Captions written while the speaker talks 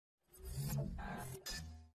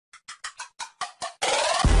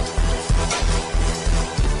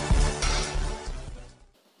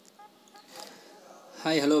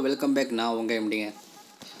Hi, hello, welcome back. நான் உங்க எம்டிங்க.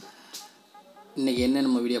 இன்னைக்கு என்ன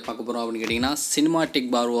நம்ம வீடியோ பார்க்க போறோம் அப்படினு கேட்டிங்கனா சினிமாட்டிக்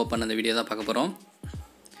பார் ஓபன் அந்த வீடியோ தான் பார்க்க போறோம்.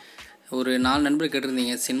 ஒரு 4 நண்பர்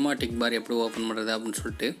கேட்டிருந்தீங்க சினிமாட்டிக் பார் எப்படி ஓபன் பண்றது அப்படினு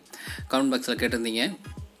சொல்லிட்டு கமெண்ட் பாக்ஸ்ல கேட்டிருந்தீங்க.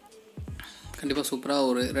 கண்டிப்பா சூப்பரா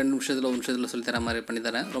ஒரு 2 நிமிஷத்துல சொல்லி தர மாதிரி பண்ணி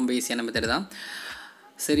தரேன். ரொம்ப ஈஸியான மெத்தட் தான்.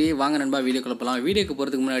 சரி வாங்க நண்பா வீடியோக்குள்ள போலாம். வீடியோக்கு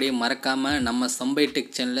போறதுக்கு முன்னாடி மறக்காம நம்ம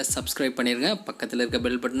சம்பைடெக் சேனலை சப்ஸ்கிரைப் பண்ணிருங்க. பக்கத்துல இருக்க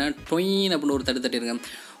பெல் பட்டனை டொயின் அப்படினு ஒரு தட்டிடுங்க.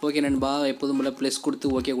 ஓகே நண்பா எப்போதும் போல ப்ளஸ்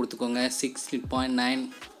கொடுத்து ஓகே கொடுத்துக்கோங்க. 6.9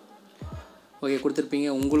 ஓகே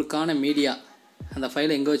கொடுத்துருப்பீங்க. உங்களுக்கான மீடியா அந்த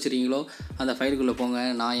ஃபைலை எங்கே வச்சுருக்கீங்களோ அந்த ஃபைலுக்குள்ளே போங்க.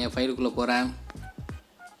 நான் என் ஃபைலுக்குள்ளே போகிறேன்.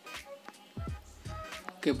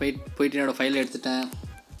 ஓகே போயிட்டு என்னோடய ஃபைலை எடுத்துட்டேன்.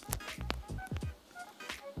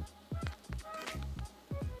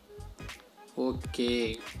 ஓகே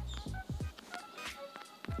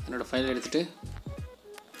என்னோடய ஃபைலை எடுத்துகிட்டு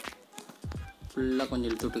ஃபுல்லாக கொஞ்சம்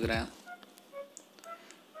இழுத்து விட்டுக்கிறேன்.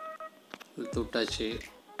 இழுத்து விட்டாச்சு.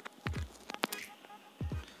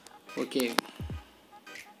 ஓகே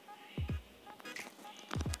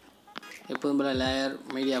எப்போதும் போல் லேயர்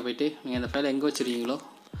மீடியா போய்ட்டு நீங்கள் அந்த ஃபைலை எங்கே வச்சுருக்கீங்களோ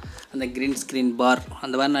அந்த க்ரீன் ஸ்க்ரீன் பார்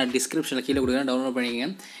அந்த மாதிரி நான் டிஸ்கிரிப்ஷனில் கீழே கொடுக்குறேன். டவுன்லோட் பண்ணிக்கங்க.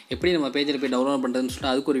 எப்படி நம்ம பேஜில் போய் டவுன்லோட் பண்ணுறதுன்னு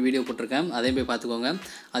சொல்லிட்டு அதுக்கு ஒரு வீடியோ போட்டிருக்கேன். அதையும் போய் பார்த்துக்கோங்க.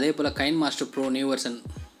 அதே போல் கைன்மாஸ்டர் ப்ரோ நியூ வெர்ஷன்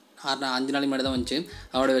 5 நாளைக்கு முன்னாடி தான் வந்துச்சு.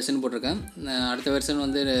 அதோட வெர்ஷன் போட்டிருக்கேன். அடுத்த வெர்ஷன்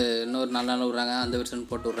வந்து இன்னொரு 4 நாள் விட்றாங்க. அந்த வெர்ஷன்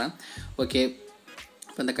போட்டு விட்றேன். ஓகே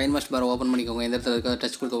இப்போ இந்த கைன்மாஸ்டர் பாரை ஓப்பன் பண்ணிக்கோங்க. எந்த இடத்துல இருக்க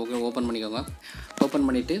டச் கொடுத்து ஓப்பன் பண்ணிக்கோங்க. ஓப்பன்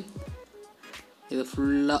பண்ணிவிட்டு இது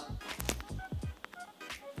ஃபுல்லாக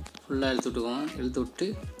இழுத்து விட்டுக்கோங்க. இழுத்து விட்டு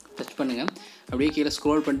டச் பண்ணுங்கள். அப்படியே கீழே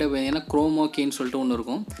ஸ்க்ரோல் பண்ணிட்டு பார்த்தீங்கன்னா க்ரோமோ கீன்னு சொல்லிட்டு ஒன்று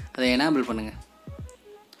இருக்கும். அதை எனேபிள் பண்ணுங்கள்.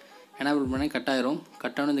 எனேபிள் பண்ணி கட் ஆயிரும்.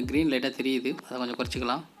 கட் ஆகணும். இந்த க்ரீன் லைட்டாக தெரியுது. அதை கொஞ்சம்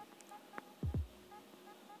குறைச்சிக்கலாம்.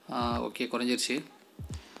 ஓகே குறைஞ்சிருச்சு.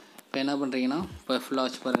 இப்போ என்ன பண்ணுறீங்கன்னா இப்போ ஃபுல்லாக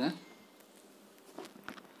வச்சு பாருங்கள்.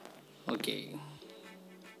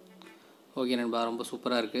 ஓகே நண்பா ரொம்ப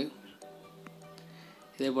சூப்பராக இருக்குது.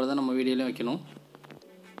 இதே போல் தான் நம்ம வீடியோலையும் வைக்கணும்.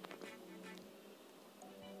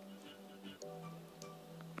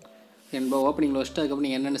 நண்பா ஓப்பனிங்கில் வச்சுட்டு அதுக்கப்புறம்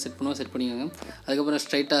நீங்கள் என்னென்ன செட் பண்ணுவோம் செட் பண்ணிக்கோங்க. அதுக்கப்புறம்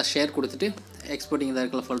ஸ்ட்ரைட்டாக ஷேர் கொடுத்துட்டு எக்ஸ்போர்ட்டிங் தான்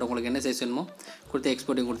இருக்கல ஃபோல்டர் உங்களுக்கு என்ன சைஸ் வேணுமோ கொடுத்து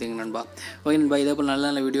எக்ஸ்போர்ட்டிங் கொடுத்தீங்க நண்பா. ஓகே நண்பா இதே போல் நல்ல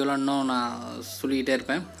நல்ல வீடியோலாம் இன்னும் நான் சொல்லிக்கிட்டே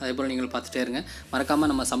இருப்பேன். அதே போல் நீங்கள் பார்த்துட்டே இருங்க.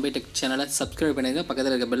 மறக்காமல் நம்ம சம்பைடெக் சேனலை சப்ஸ்கிரைப் பண்ணிடுங்க.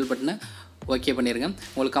 பக்கத்தில் இருக்க பெல் பட்டனை ஓகே பண்ணிடுங்க.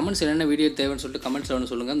 உங்களுக்கு கமெண்ட்ஸ் என்னென்ன வீடியோ தேவைன்னு சொல்லிட்டு கமெண்ட்ஸில்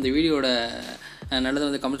வந்து சொல்லுங்கள். இந்த வீடியோட நல்லதை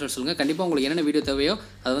வந்து கமெண்ட்ஸில் சொல்லுங்கள். கண்டிப்பாக உங்களுக்கு என்னென்ன வீடியோ தேவையோ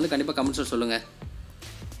அதை வந்து கண்டிப்பாக கமெண்ட்ஸில் சொல்லுங்கள்.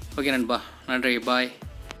 ஓகே நண்பா நன்றி பாய்.